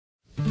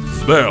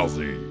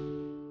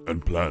Sp4zie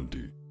and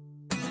plenty.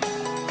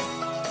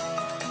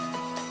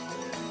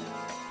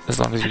 As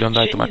long as you don't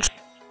die too much.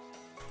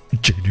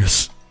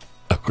 Genius.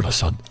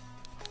 Akula-san.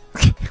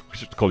 We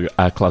should call you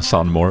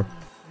Akula-san more.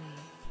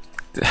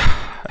 I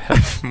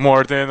have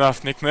more than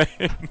enough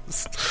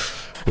nicknames.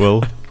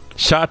 Well,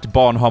 kärt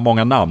barn har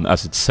många namn,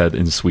 as it's said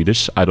in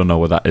Swedish. I don't know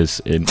what that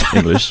is in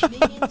English.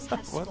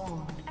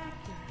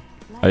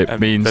 It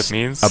means, that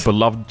means a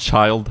beloved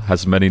child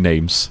has many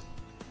names.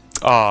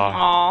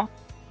 Ah,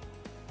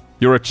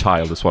 You're a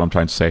child, is what I'm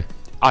trying to say.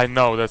 I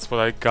know, that's what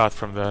I got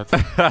from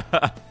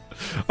that.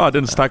 Oh, I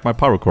didn't stack my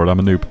power cord, I'm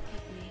a noob.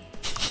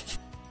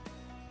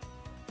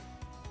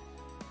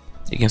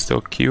 You can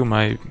still queue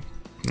my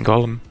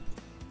golem.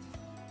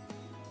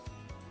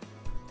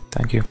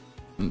 Thank you.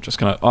 I'm just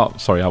gonna... Oh,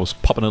 sorry, I was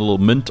popping a little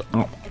mint.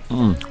 Oh,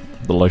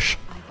 delish.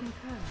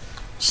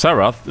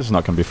 Serath, this is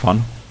not gonna be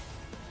fun.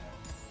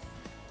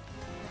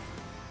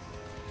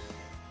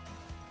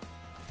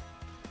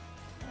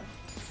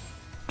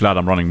 Glad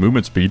I'm running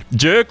movement speed.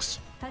 Jerks!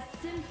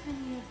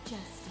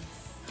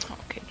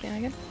 Okay, play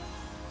again.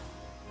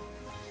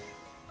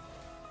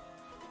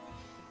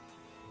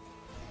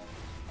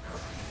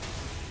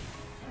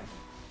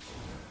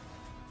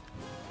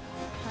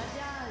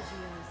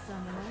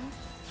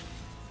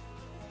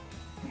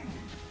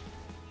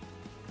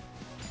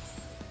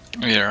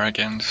 We are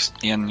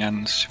against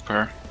Yen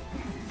Super.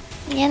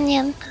 Yen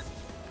yen.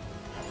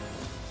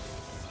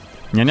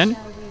 Nyan nyan?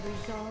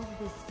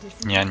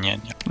 Yen.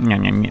 Nyan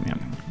nyan nyan nyan.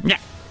 Yeah.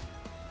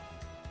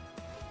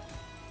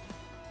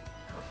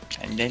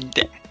 Yen.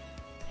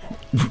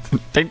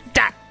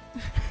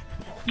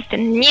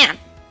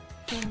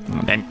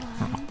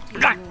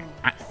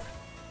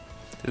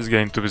 This is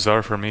getting too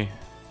bizarre for me.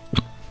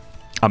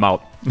 I'm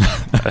out.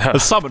 The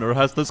summoner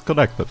has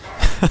disconnected.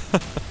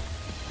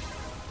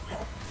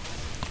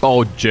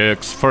 Oh,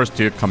 jerks. First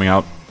tier coming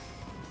out.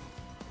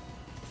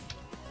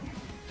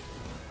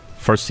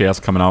 First CS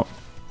coming out.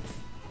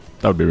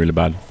 That would be really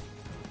bad.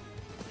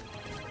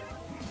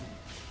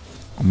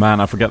 Oh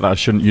man, I forget that I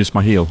shouldn't use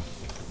my heal.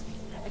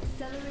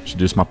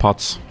 Should use my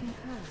pots.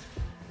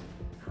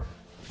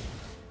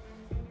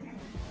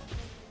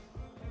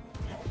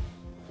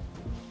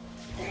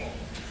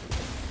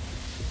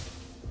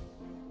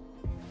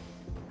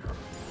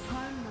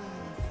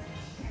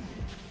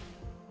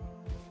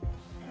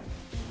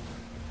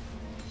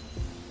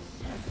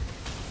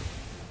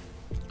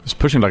 It's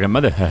pushing like a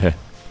mother hehe.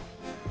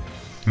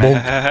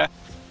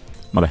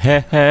 Mother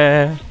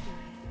hehe.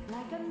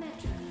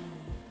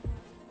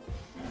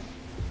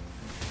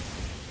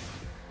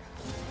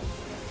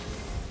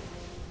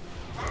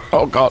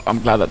 Oh god, I'm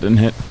glad that didn't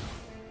hit.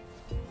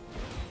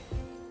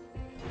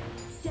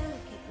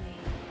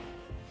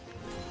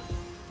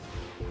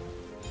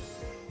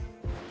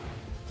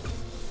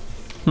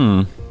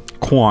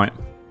 Quite.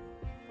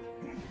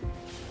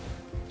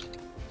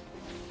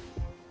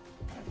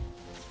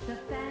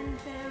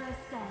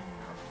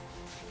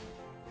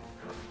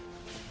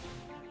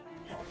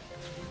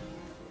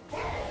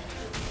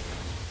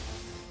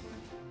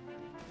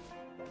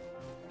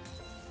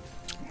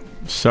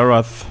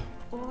 Serath,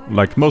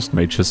 like most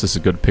mages, is a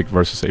good pick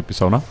versus AP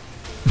Sona.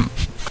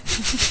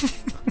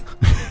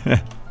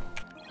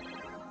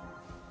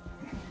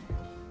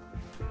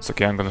 It's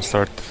okay, I'm gonna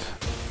start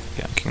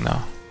ganking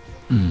now.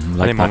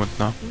 Like Any that. moment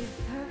now.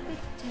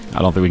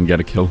 I don't think we can get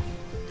a kill.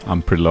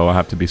 I'm pretty low, I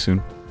have to be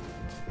soon.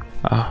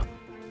 Ah,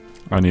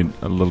 I need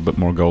a little bit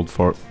more gold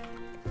for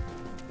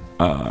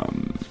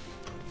double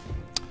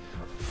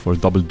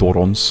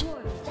Dorons.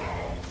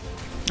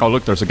 Oh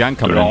look, there's a gang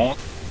coming in.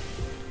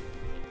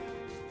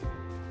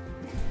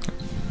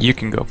 you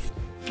can go.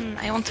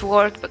 I want to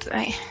ward, but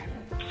I'm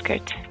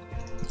scared.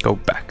 Go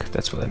back,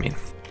 that's what I mean.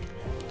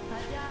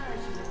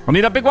 I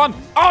need a big one!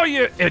 Oh,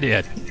 you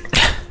idiot!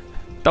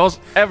 That was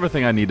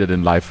everything I needed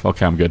in life.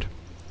 Okay, I'm good.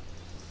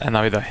 And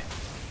now we die.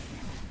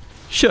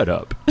 Shut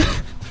up.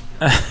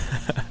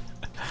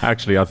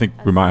 Actually, I think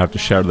we might have to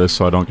share this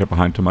so I don't get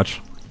behind too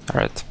much.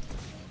 Alright.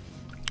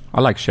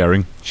 I like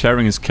sharing.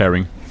 Sharing is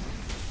caring.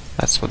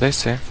 That's what they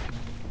say.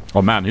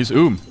 Oh man, he's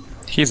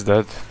He's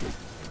dead.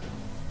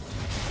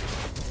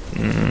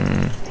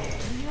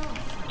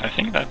 I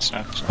think that's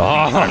not.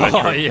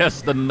 Oh,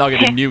 yes, the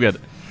nugget and nougat.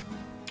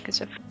 Good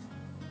stuff.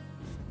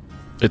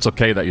 It's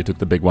okay that you took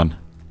the big one.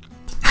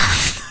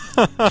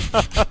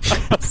 Stop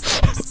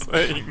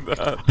saying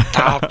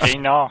that. Okay,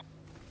 no.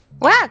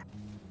 What?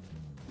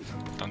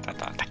 Don't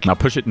attack. Now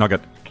push it,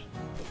 nugget.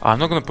 I'm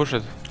not gonna push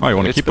it. Oh, you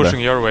want to It's keep it pushing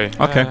there? your way.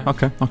 Okay,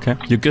 okay.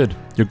 You're good.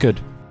 You're good.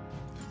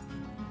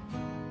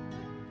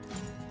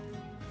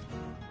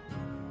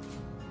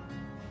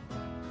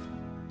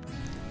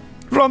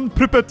 Run,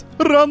 Pripet!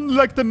 Run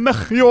like the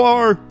mech you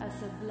are!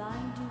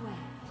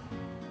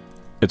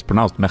 It's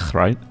pronounced mech,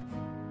 right?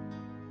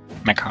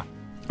 Mecha.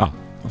 Ah,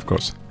 of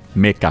course.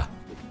 Mecha.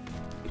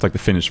 It's like the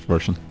Finnish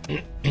version.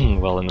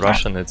 Well, in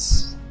Russian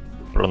it's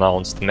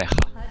pronounced mecha.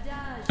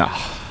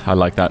 Ah, I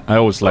like that. I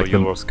always So like you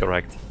them. was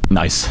correct.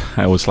 Nice.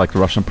 I always like the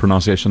Russian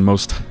pronunciation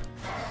most.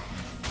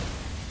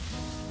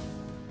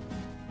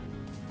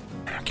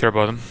 Care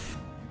about him.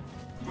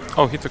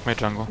 Oh, he took my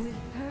jungle.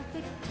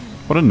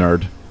 What a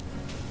nerd.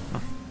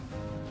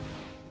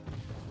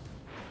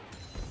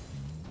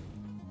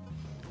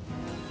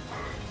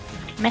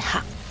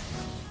 Mecha.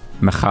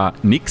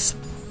 Mecha nix.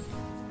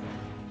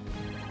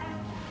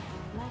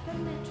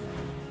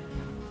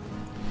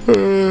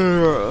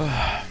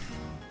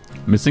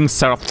 Missing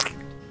Seraph.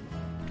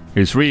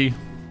 He's free.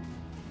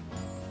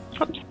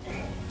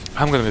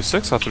 I'm gonna be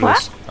 6 after What?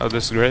 this. Oh,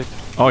 this is great.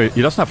 Oh,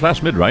 he doesn't have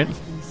flash mid, right?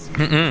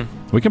 Mm-mm.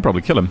 We can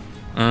probably kill him.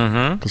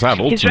 Mm-hmm. Because I have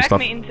He ults and dragged stuff.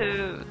 me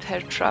into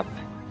her trap.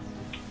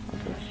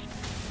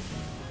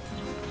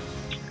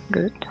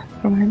 Good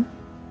from him.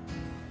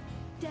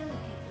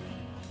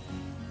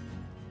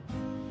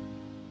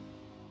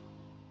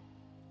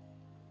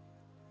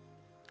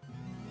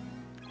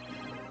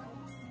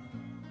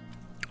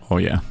 Oh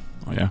yeah.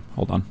 Oh yeah.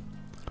 Hold on.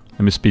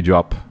 Let me speed you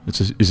up. It's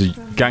a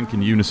gank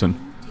in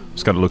unison.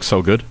 It's gotta look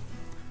so good.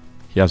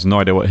 He has no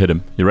idea what hit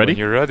him. You ready? When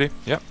you're ready.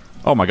 Yeah.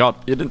 Oh my god.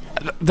 You didn't.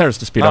 There's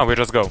the speed No, up. we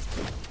just go.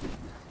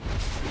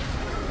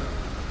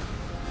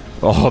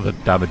 Oh, the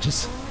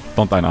damages.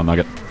 Don't die now,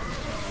 Nugget.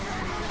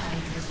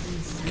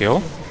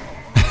 Kill.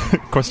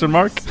 Question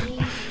mark?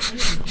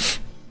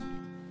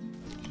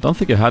 Don't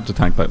think you had to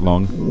tank that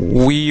long.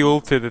 We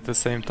ulted at the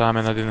same time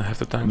and I didn't have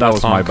to tank That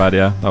was my long. bad,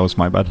 yeah. That was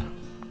my bad.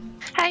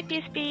 Hi,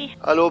 PSP.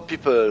 Hello,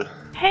 people.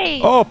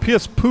 Hey. Oh,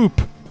 PS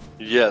Poop!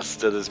 Yes,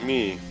 that is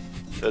me.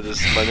 That is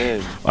my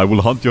name. I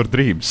will hunt your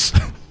dreams.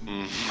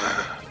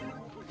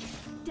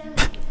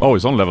 Oh,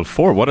 he's on level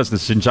 4. What has the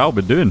Xin Zhao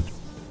been doing?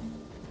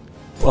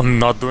 I'm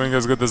not doing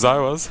as good as I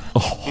was.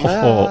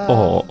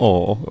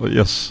 Oh,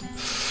 yes.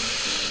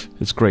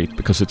 It's great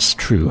because it's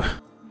true.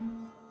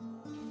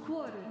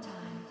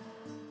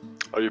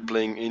 Are you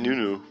playing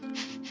Enunu?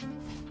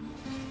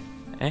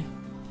 Eh?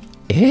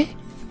 Eh?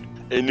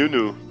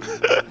 Enunu.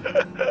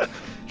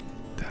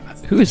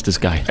 Who is this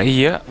guy?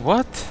 Yeah,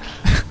 what?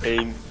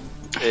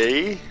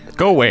 A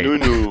Go away.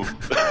 Nunu.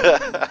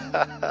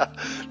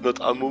 Not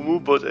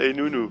Amumu, but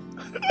Enunu.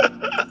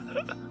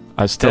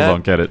 I still Dad?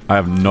 don't get it. I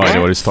have no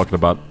idea what he's talking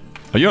about.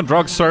 Are you on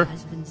drugs, sir?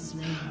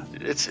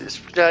 It's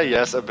yeah,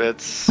 yes, a bit.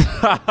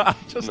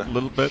 Just a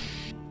little bit.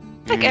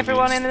 Like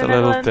everyone in the A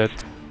little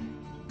Netherlands. bit.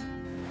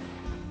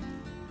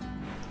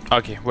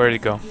 Okay, where'd he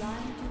go?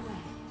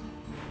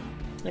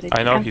 Where did I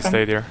you know come he from?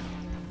 stayed here.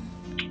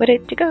 Where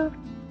did you go?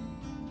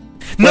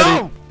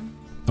 No!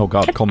 Oh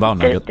god, calm down,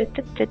 Nugget.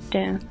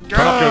 Turn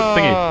off your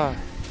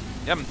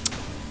thingy.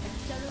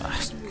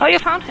 Oh, you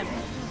found him.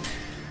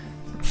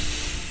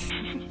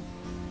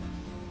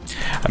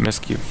 I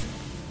missed you.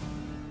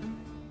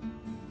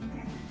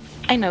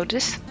 I know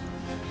this.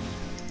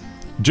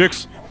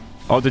 Jukes!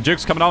 Oh, the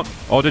Jukes coming out!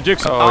 Oh, the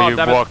Jukes! Oh, you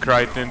damn it. walk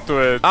right into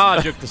it. Ah,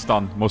 Juke the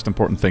stun. Most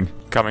important thing.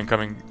 Coming.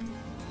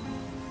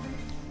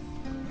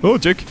 Oh,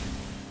 Juke!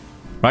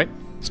 Right?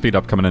 Speed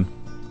up coming in.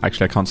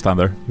 Actually, I can't stand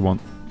there. You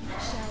won't.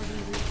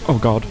 Oh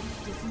god.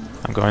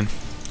 I'm going.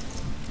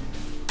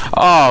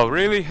 Oh,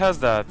 really? Has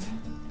that?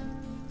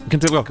 You can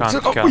still go.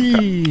 Can't. Oh,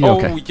 okay.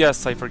 Oh,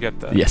 yes, I forget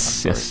that.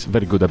 Yes, I'm yes.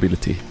 Very good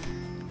ability.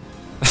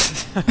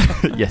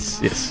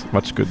 Yes.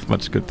 Much good,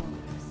 much good.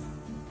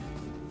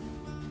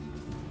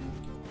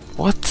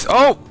 What?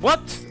 Oh,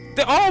 what?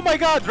 Oh my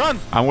god, run!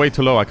 I'm way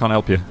too low. I can't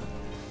help you.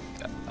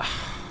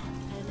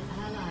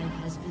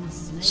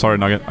 Sorry,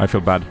 Nugget. I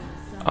feel bad.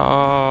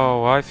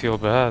 Oh, I feel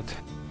bad.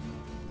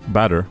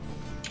 Badder.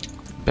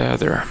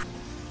 Better.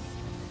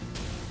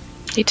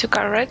 He took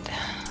our red.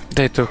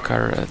 They took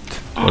our red.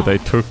 Or they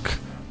took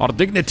our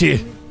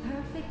dignity.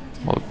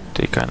 Well,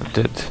 they kinda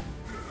did.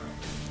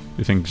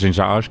 You think Xin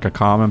Zhao can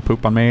come and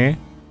poop on me?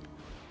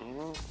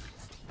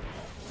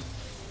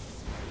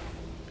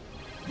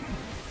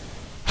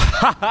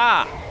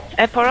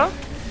 Poro?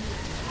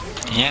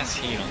 Yes,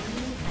 heal.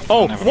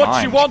 Oh, Never what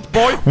mind. you want,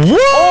 boy?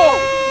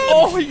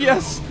 Oh,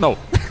 yes! No.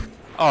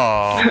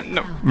 Oh,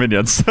 No.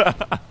 Minions.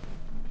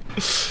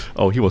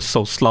 Oh, he was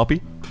so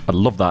sloppy. I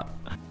love that.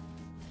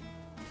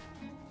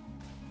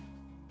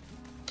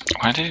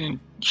 Why didn't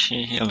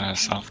she heal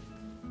herself?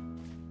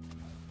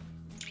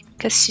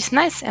 Because she's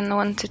nice and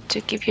wanted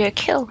to give you a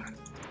kill.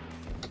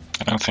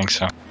 I don't think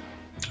so.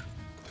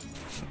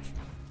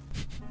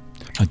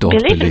 I don't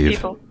Believe in believe.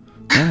 people.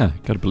 Yeah,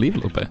 gotta believe a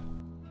little bit.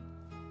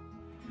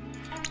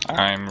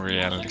 I'm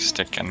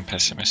realistic and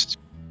pessimist.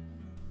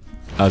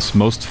 As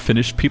most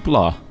Finnish people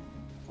are.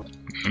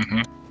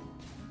 Mm-hmm.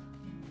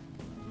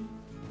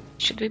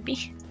 Should we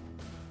be?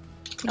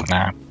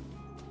 Nah.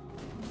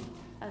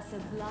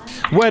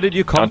 Where did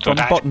you come Don't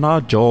do from,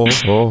 that. Botna Joe?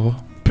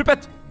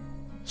 Pripet!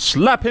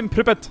 Slap him,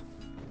 Pripet!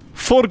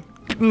 For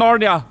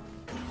Narnia!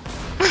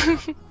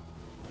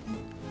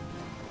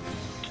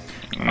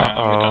 No,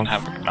 we don't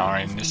have a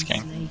Gnar in this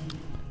game.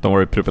 Don't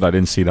worry, Pripet, I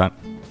didn't see that.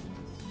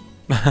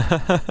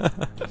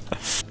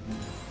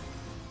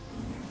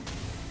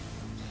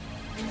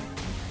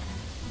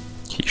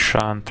 he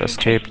shan't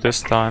escape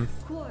this time.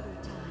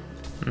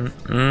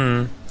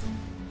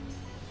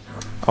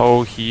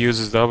 Oh, he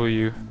uses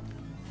W.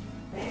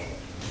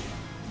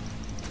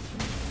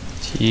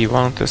 He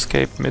won't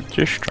escape mid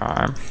this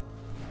time.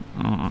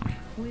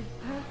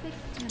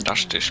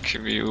 Does this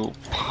give you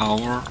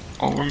power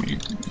over me?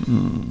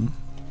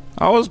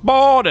 I was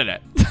born in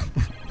it.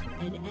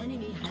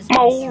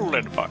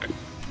 Molded by it.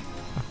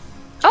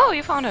 Oh,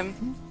 you found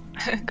him.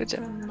 Good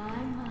job.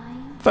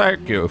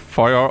 Thank you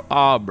for your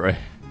armory.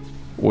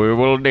 We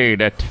will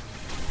need it.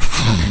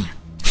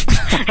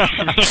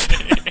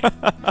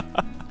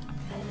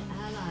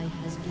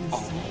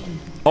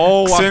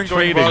 Oh, I'm Sin going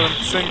trading. bottom.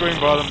 Sin going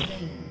bottom.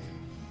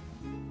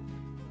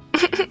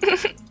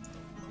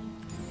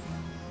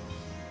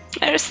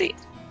 Mercy.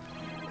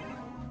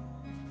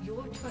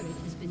 Your turret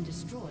has been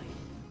destroyed.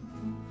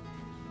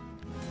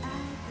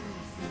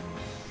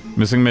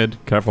 Missing mid,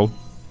 careful.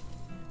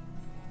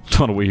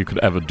 Don't know what he could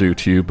ever do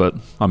to you, but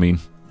I mean,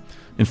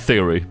 in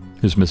theory,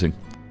 he's missing.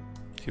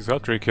 He's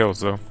got 3 kills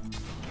though.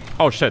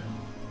 Oh shit!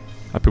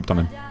 I pooped on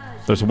him.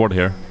 There's a ward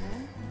here.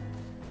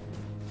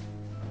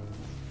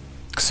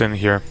 Sin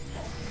here.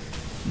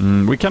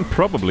 We can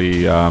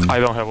probably. I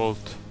don't have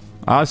ult.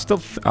 I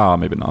still.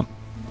 Maybe not.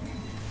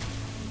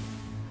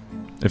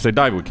 If they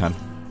dive, we can.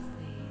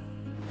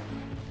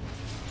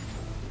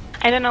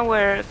 I don't know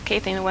where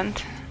Caitlyn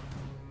went.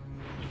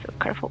 So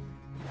careful.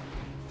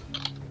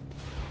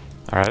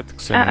 Alright,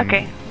 Sin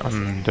Okay.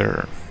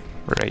 under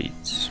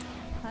raids.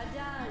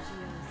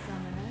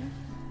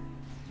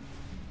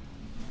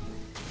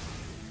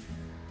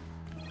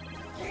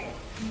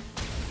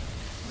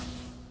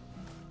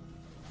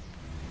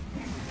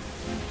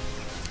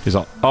 He's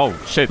on. Oh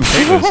shit!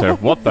 Caitlyn's here.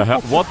 What the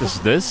hell? What is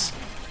this?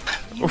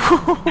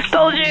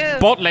 Told you!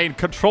 Bot lane,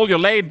 control your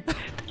lane.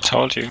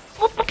 Told you.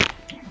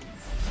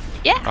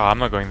 Oh, I'm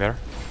not going there.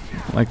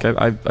 Like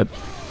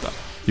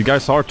you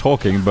guys are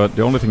talking, but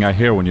the only thing I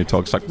hear when you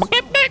talk is like.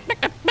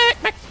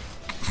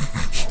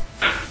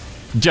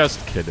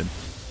 Just kidding.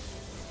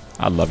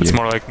 I love It's you.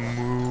 more like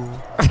moo.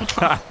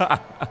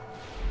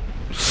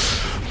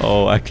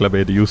 Oh,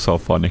 Acclimate, you so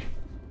funny.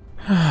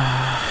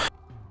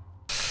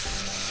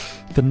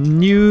 The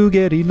new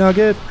Getty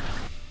Nugget.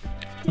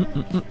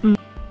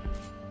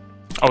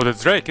 Oh,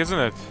 that's Drake, isn't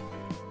it?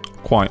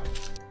 Quite.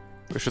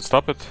 We should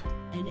stop it.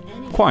 An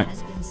enemy Quite.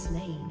 has been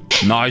slain.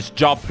 Nice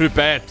job,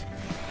 Puppet.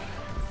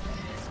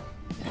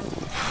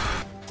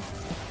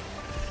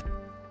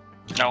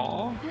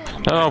 No.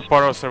 No,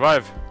 Paro,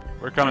 survive.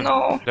 We're coming.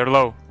 No. They're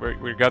low.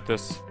 We got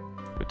this.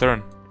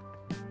 Return.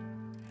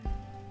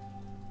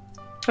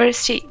 Where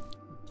is she?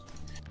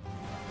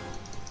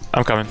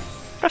 I'm coming.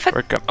 Perfect.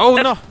 We're coming. Oh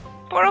no!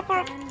 Poro,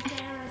 Poro.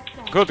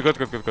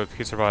 Good.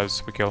 He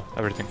survives. We kill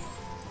everything.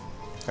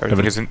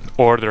 Everything is in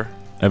order.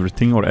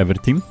 Everything or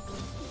everything?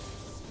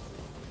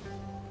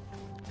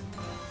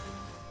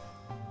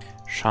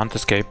 Shan't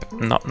escape.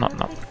 No. An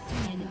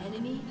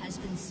enemy has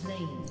been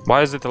slain.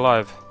 Why is it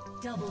alive?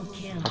 Double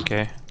kill.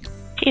 Okay.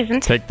 He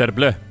isn't. Take that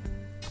bleu.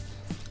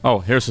 Oh,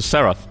 here's a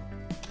Serath.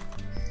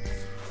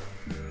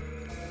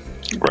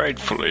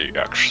 Gratefully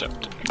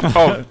accepted.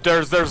 Oh,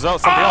 there's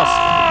somebody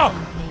else.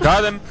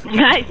 Got him.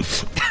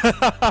 Nice.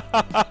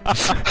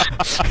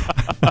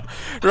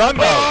 Run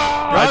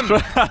now.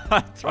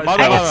 Run.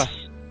 Mama.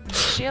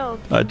 Shield.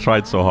 I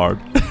tried so hard.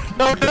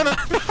 No.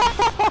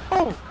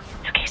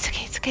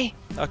 It's okay.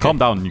 Calm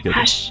down, you get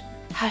it.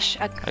 Hash.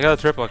 I got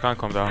a triple. I can't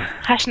calm down.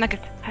 Hash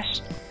nugget.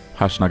 Hash.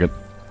 Hash nugget.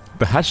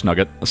 The hash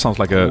nugget sounds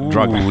like a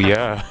drug. Ooh,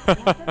 yeah.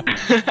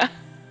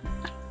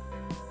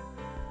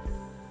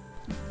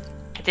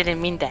 I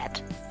didn't mean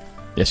that.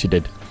 Yes, you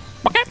did.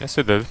 Yes,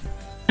 it did.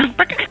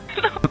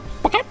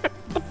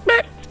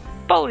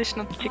 Polish,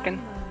 not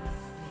chicken.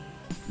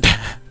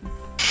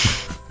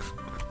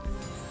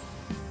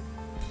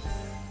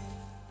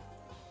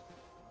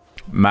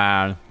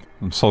 Man,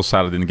 I'm so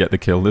sad I didn't get the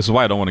kill. This is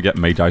why I don't want to get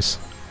Mage Ice.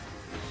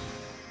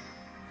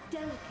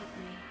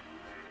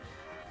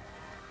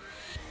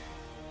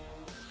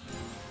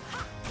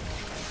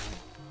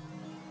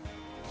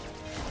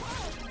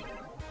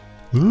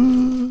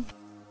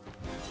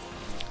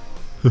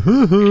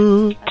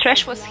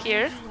 Trash was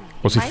here.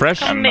 Was he Might fresh?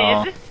 come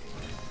No. mid.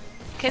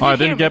 Can Oh, you I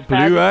didn't hear get me,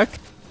 Dad? blue act.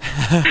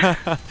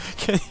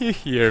 Can you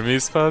hear me,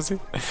 Sp4zie?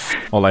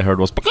 All I heard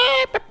was.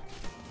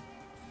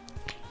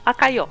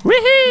 Akayo.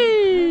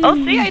 Woohoo! Oh,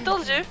 see, I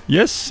told you.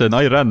 Yes, and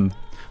I ran.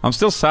 I'm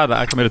still sad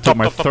that Ak made it to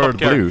my Top, third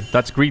care. blue.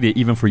 That's greedy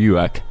even for you,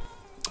 Ak.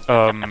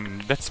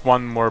 That's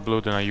one more blue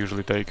than I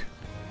usually take.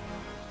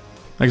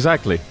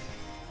 Exactly.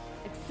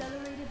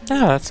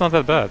 Yeah, that's not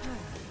that bad.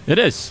 It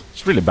is.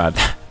 It's really bad.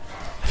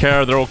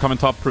 Care, they're all coming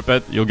top,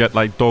 Pripet. You'll get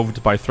like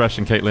doved by Thresh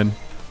and Caitlyn.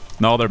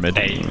 No, they're mid.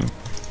 Hey.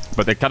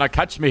 But they cannot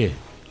catch me.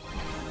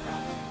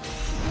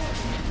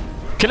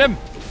 Kill him!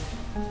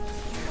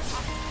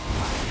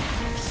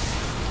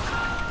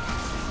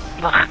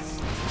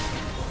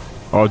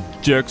 Oh,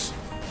 Jerks.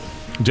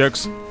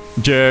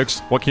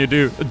 What can you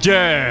do?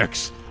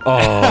 Jerks!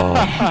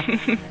 Oh.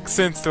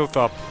 Sin still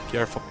top.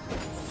 Careful.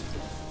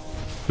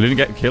 You didn't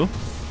get a kill?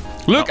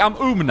 Look,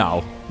 I'm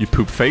now, you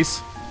poop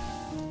face.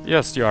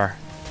 Yes, you are.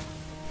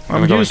 I'm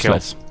gonna go and kill.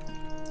 useless.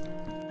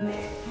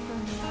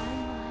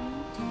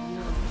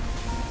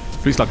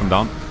 Please lock him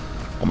down.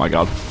 Oh my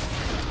god.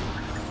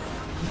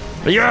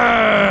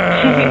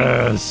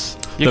 Yes!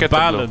 You The get the blue.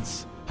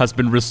 balance has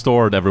been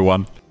restored,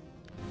 everyone.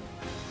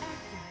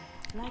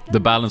 The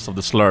balance of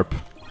the slurp.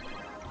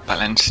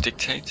 Balance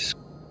dictates.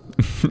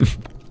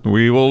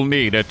 We will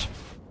need it.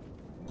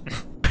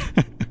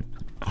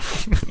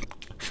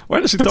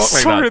 Why does he talk It's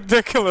like so that?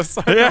 ridiculous.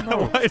 I Yeah, don't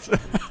know. why is it?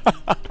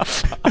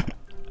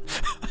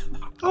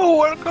 Oh,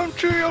 welcome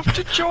to you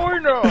to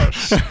join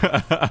us.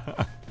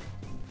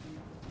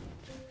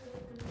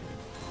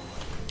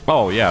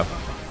 Oh, yeah.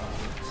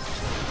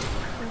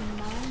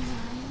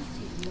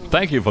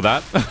 Thank you for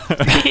that.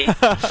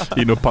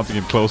 You know, punting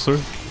him closer.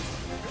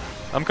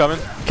 I'm coming.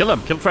 Kill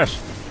him, kill Fresh.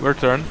 Your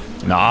turn.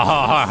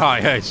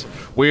 Nice.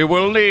 We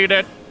will need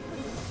it.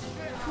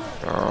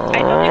 I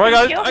don't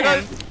even kill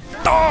him.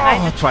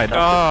 Oh, tried.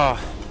 Ah.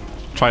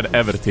 Tried to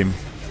evert him.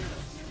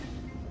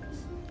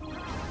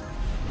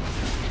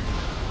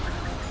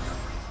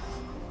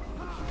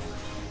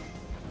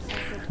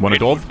 Want a It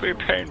dove? would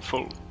be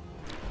painful.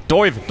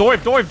 Dive!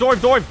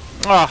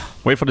 Ah.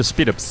 Wait for the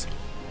speed ups.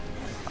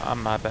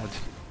 My bad.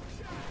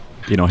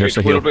 You know, here's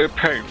the It will heal. be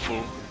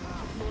painful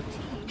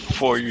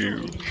for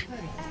you.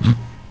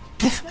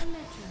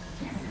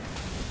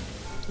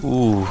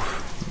 Ooh.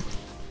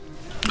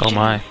 Oh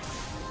my.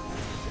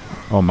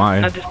 Oh my.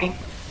 Not this game.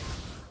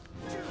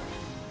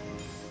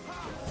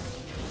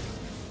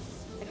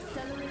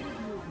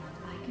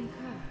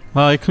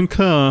 I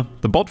concur.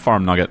 The bot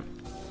farm nugget.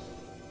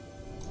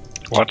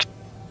 What?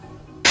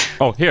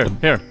 Oh, here.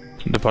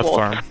 The bot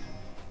farm.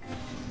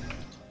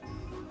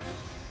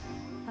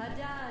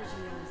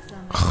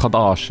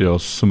 Hadashio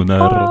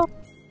summoner.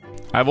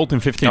 I have ult in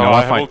 15. No, I I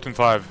want have fight. ult in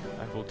 5.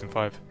 I have ult in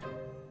 5.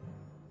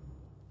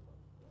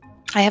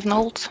 I have no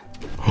ult.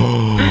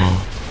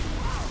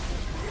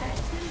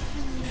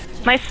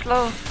 Nice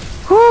slow.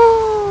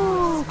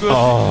 Woo! Good.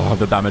 Oh,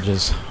 the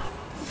damages.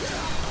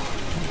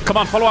 Come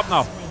on, follow up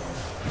now.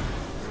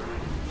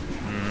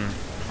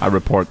 I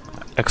report.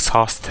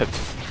 Exhausted.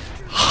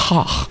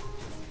 Ha.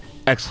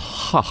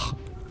 Ha.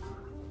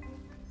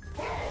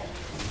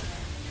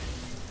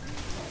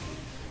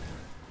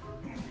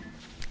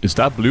 Is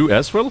that blue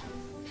Ezreal?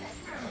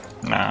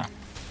 Nah.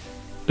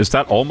 Is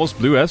that almost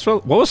blue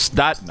Ezreal? What was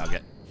that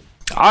nugget?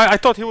 I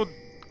thought he would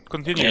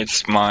continue.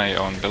 It's my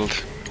own build.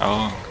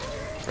 Oh.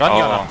 Run, Oh.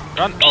 Yana.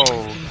 Run.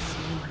 Oh.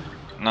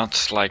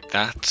 Not like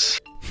that.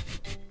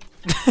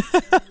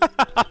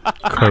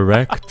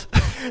 Correct.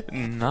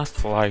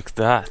 Not like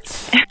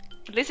that.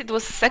 At least it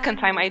was the second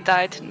time I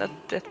died, not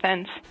the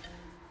 10th.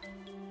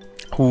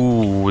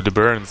 Ooh, the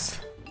burns.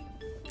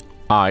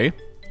 I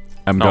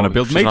am No, gonna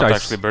build she's Mage not Ice.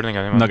 actually burning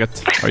anyone.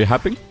 Nugget, are you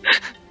happy?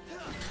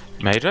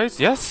 Mage Ice?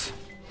 Yes.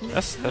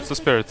 Yes, that's the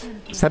spirit.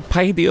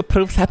 Senpai, do you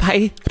approve,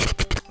 Senpai?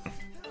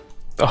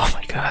 Oh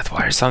my god,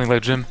 why are you sounding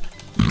like Jim?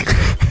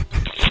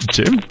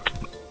 Jim?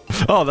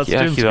 Oh, that's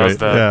Yeah, Jim's he does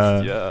grey.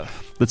 that. Yeah.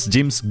 That's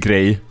Jim's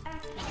grey.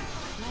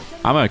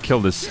 I'm gonna kill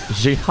this.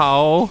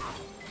 Jihao.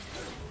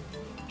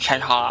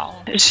 Hen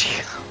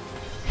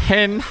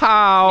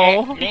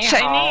Hao.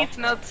 Chinese,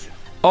 not.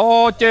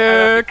 Oh,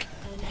 Dirk.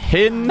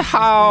 Hen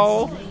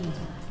Hao.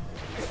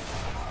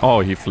 Oh,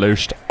 he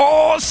flushed.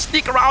 Oh,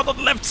 sneak around on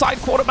the left side,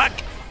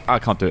 quarterback. I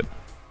can't do it.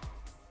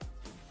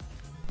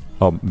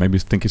 Oh, maybe you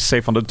think he's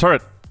safe on the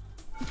turret.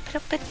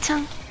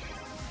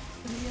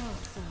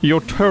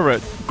 Your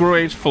turret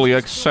gracefully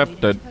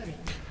accepted.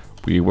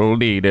 We will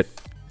need it.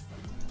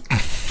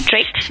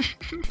 Drake.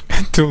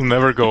 It'll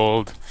never go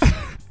old.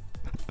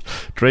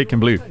 Drake and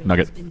blue.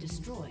 Nugget.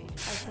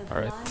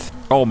 Alright,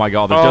 Oh my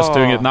god, they're just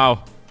doing it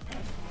now.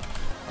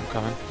 I'm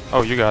coming.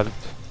 Oh, you got it.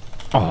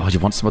 Oh, you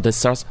want some of this,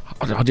 sirs?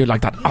 How do you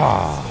like that?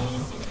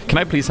 Oh. Can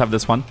I please have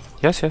this one?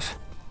 Yes, yes.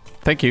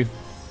 Thank you.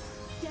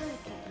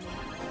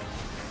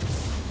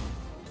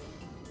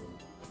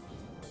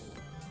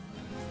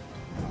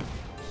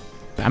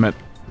 Damn it.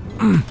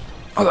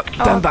 Oh,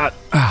 damn that.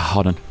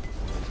 Hold on.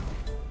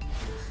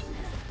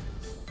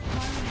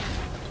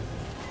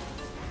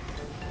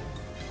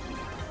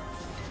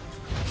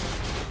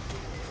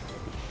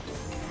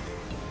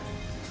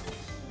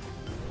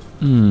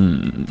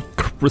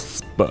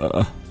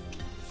 Crisper.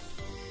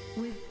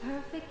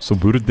 So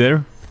booted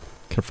there.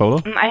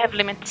 Careful. I have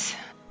limits.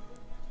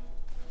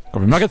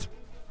 Over nugget.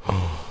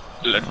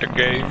 Let the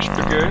games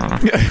begin.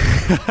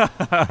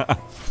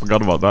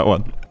 Forgot about that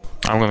one.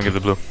 I'm gonna get the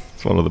blue.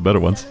 It's one of the better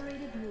ones.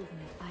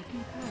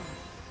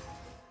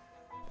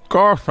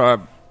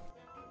 Gotham.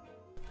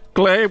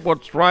 Claim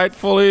what's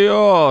rightfully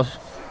yours.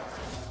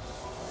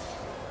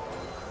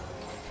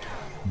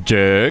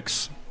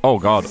 Jerks. Oh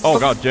god. Oh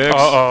god, Jerks.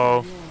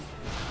 Uh-oh.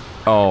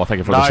 Oh, thank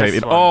you for the Nice save.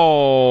 It. one.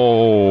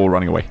 Oh,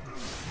 running away.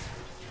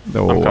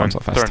 No, I'm I'm coming. so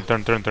fast.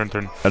 Turn.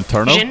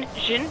 Eternal. Jin.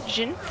 Jin?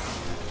 Jin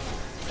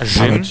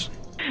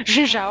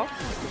Zhao.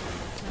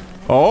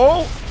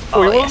 Oh,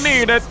 we will yes.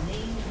 need it.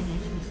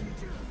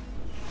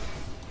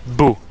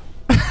 Boo.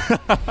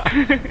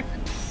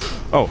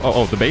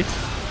 Oh, the bait.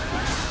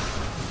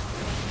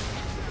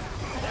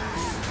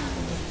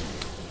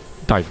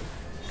 Dive.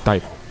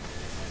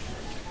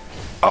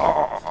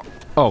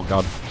 Oh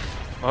god.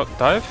 Oh,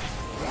 dive?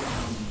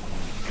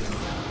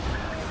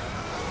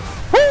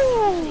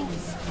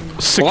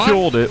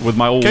 secured it with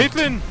my ult.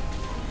 Caitlyn!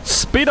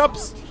 Speed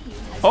ups!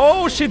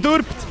 Oh, she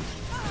derped!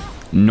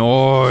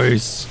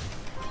 Nice!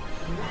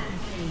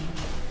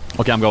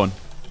 Okay, I'm going.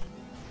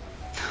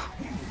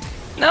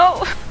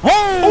 No!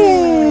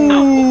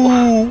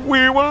 Oh!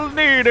 We will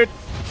need it!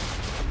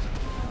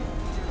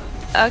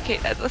 Okay,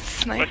 that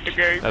was nice.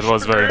 That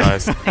was very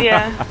nice.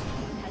 Yeah.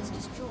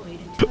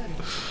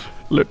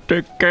 Let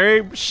the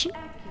games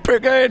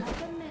begin!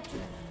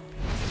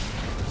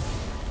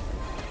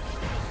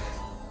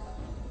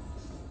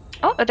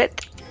 Oh, a dead.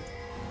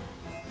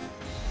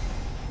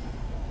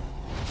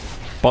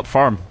 Bot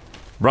farm.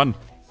 Run.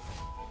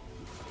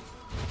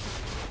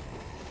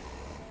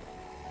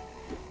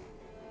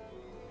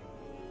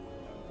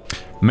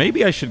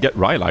 Maybe I should get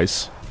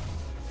Rylai's.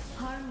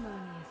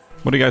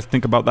 What do you guys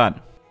think about that?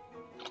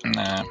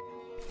 Nah.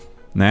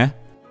 Nah?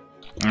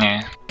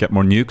 Nah. Get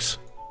more nukes?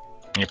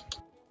 Yep.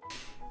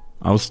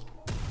 I was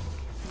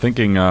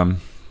thinking,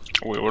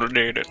 We will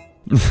need it.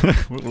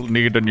 we'll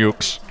need the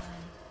nukes.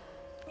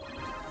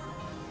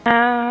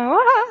 Wah.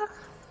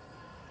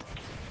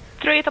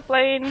 Three top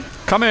lane.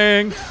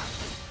 Coming!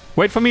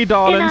 Wait for me,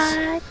 darlings.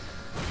 Denied.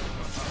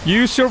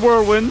 Use your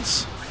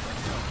whirlwinds.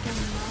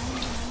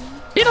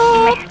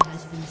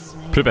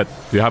 Pripet,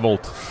 do you have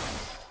ult?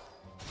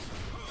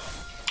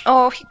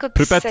 Oh, he could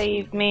Pripet.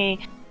 save me.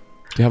 Do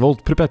you have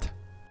ult, Pripet?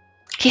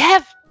 He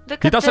have.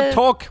 Look He at doesn't the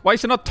talk! Why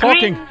is he not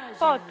talking? green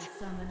spot.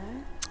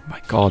 My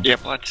god. Yeah,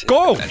 but...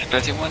 Go!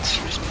 But he wants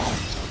to respawn.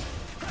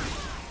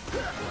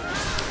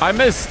 I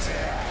missed!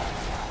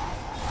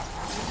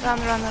 Run,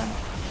 run, run.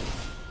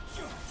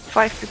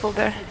 5 people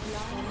there.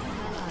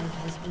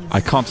 I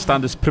can't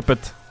stand this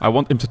Pripet. I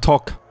want him to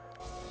talk.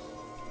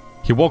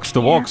 He walks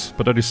the walks,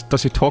 but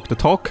does he talk the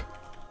talk?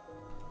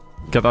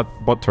 Get that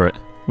bot turret.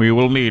 We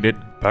will need it.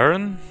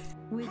 Baron?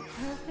 With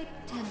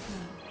perfect tempo.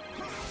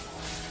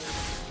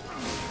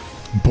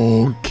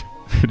 Bonk.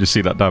 Did you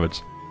see that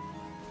damage?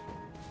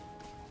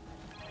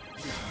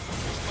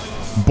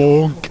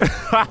 Bonk.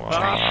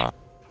 Wow.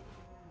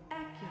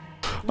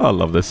 I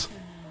love this.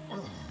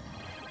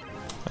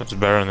 That's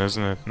Baron,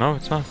 isn't it? No,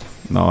 it's not.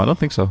 No, I don't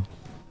think so.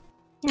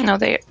 No,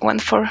 they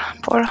went for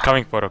Poro.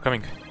 Coming, Poro,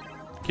 coming.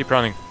 Keep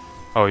running.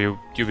 Oh, you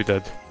be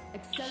dead.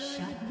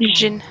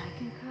 Jin.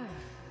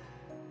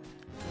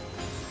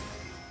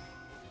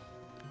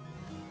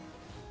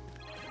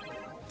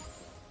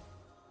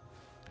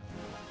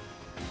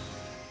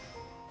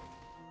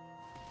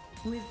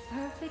 With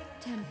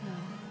perfect tempo.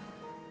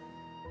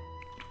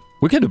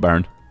 We can do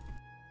Baron.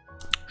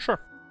 Sure.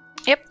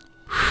 Yep.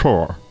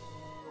 Sure.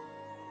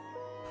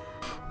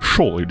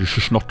 Surely this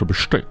is not a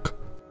mistake.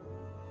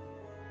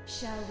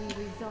 Shall we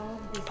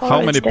resolve this? Oh, How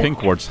it's many dead.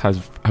 pink wards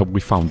have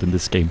we found in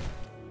this game?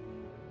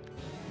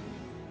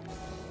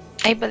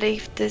 I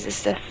believe this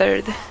is the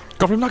third.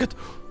 Got him nugget!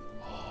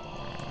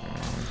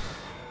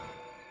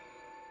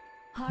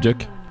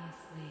 Jack.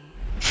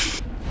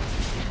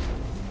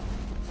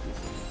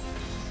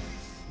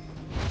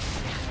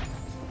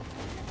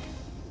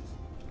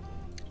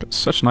 Got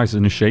such nice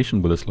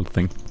initiation with this little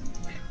thing.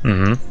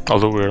 Mm-hmm.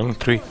 Although we're only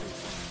 3.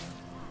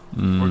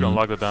 We're gonna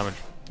log the damage.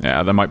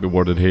 Yeah, there might be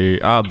warded here.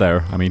 Ah,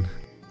 there. I mean,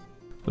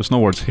 there's no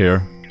wards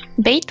here.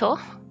 Beto?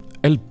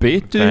 El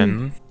Beto.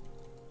 Then...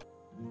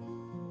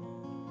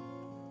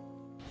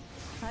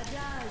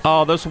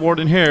 Oh, there's a ward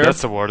in here.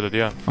 That's awarded,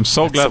 yeah. I'm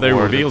so That's glad they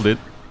awarded. revealed it.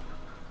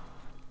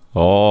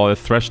 Oh, the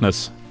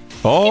freshness.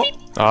 Oh!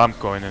 Oh, I'm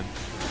going in.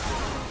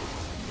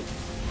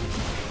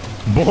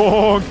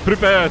 Bonk!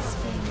 Prepare!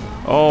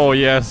 Oh,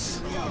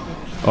 yes.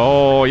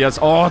 Oh, yes.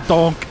 Oh,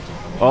 donk!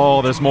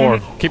 Oh, there's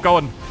more. Keep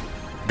going.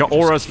 Got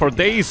auras for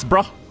days,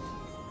 bruh.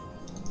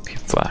 Keep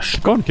flash.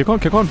 Keep going, keep going,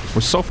 keep going.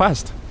 We're so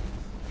fast.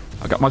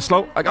 I got my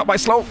slow. I got my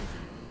slow.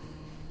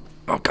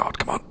 Oh, God,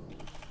 come on.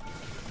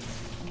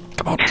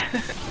 Come on.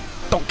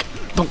 Donk,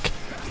 donk,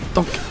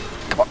 donk.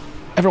 Come on.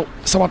 Everyone,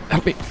 someone,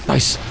 help me.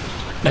 Nice.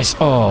 Nice.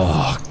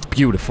 Oh,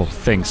 beautiful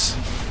things.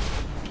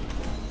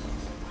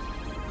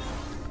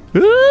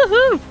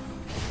 Woohoo!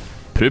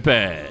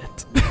 Prepare.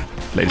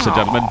 Ladies and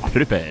gentlemen,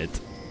 prepare.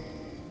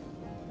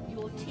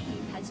 Your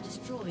team has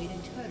destroyed a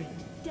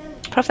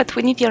turret. Prophet,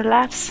 we need your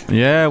laughs.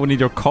 Yeah, we need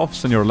your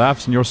coughs and your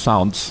laughs and your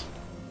sounds.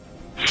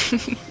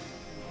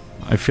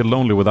 I feel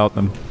lonely without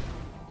them.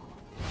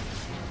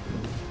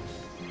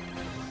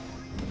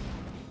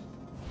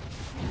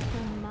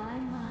 From my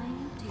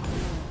mind to yours.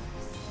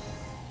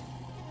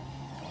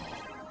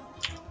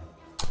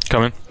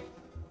 Coming.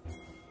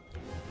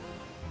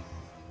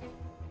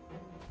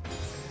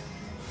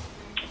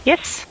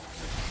 Yes.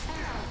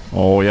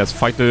 Oh yes,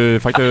 fight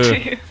the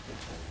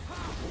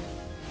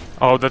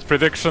Oh, that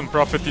prediction,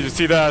 Prophet, did you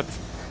see that?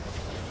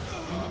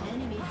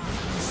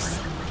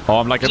 Oh,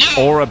 I'm like an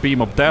aura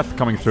beam of death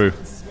coming through.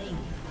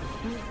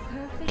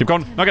 Keep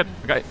going, nugget.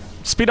 Okay,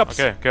 speed up.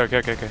 Okay.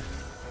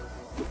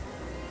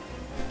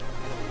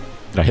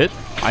 I hit.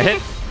 I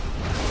hit.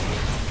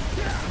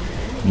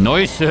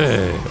 Nice.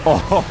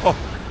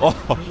 Oh,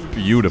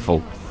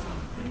 beautiful.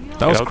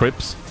 That was out.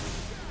 Crips.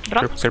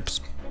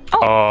 Crips.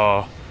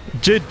 Oh.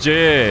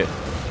 GG.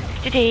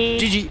 GG.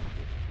 GG.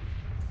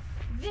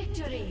 Victory.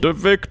 victory. The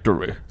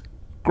victory.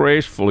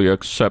 Gracefully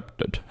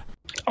accepted.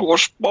 I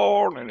was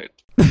born in it.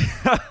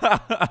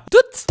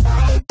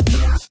 Tut!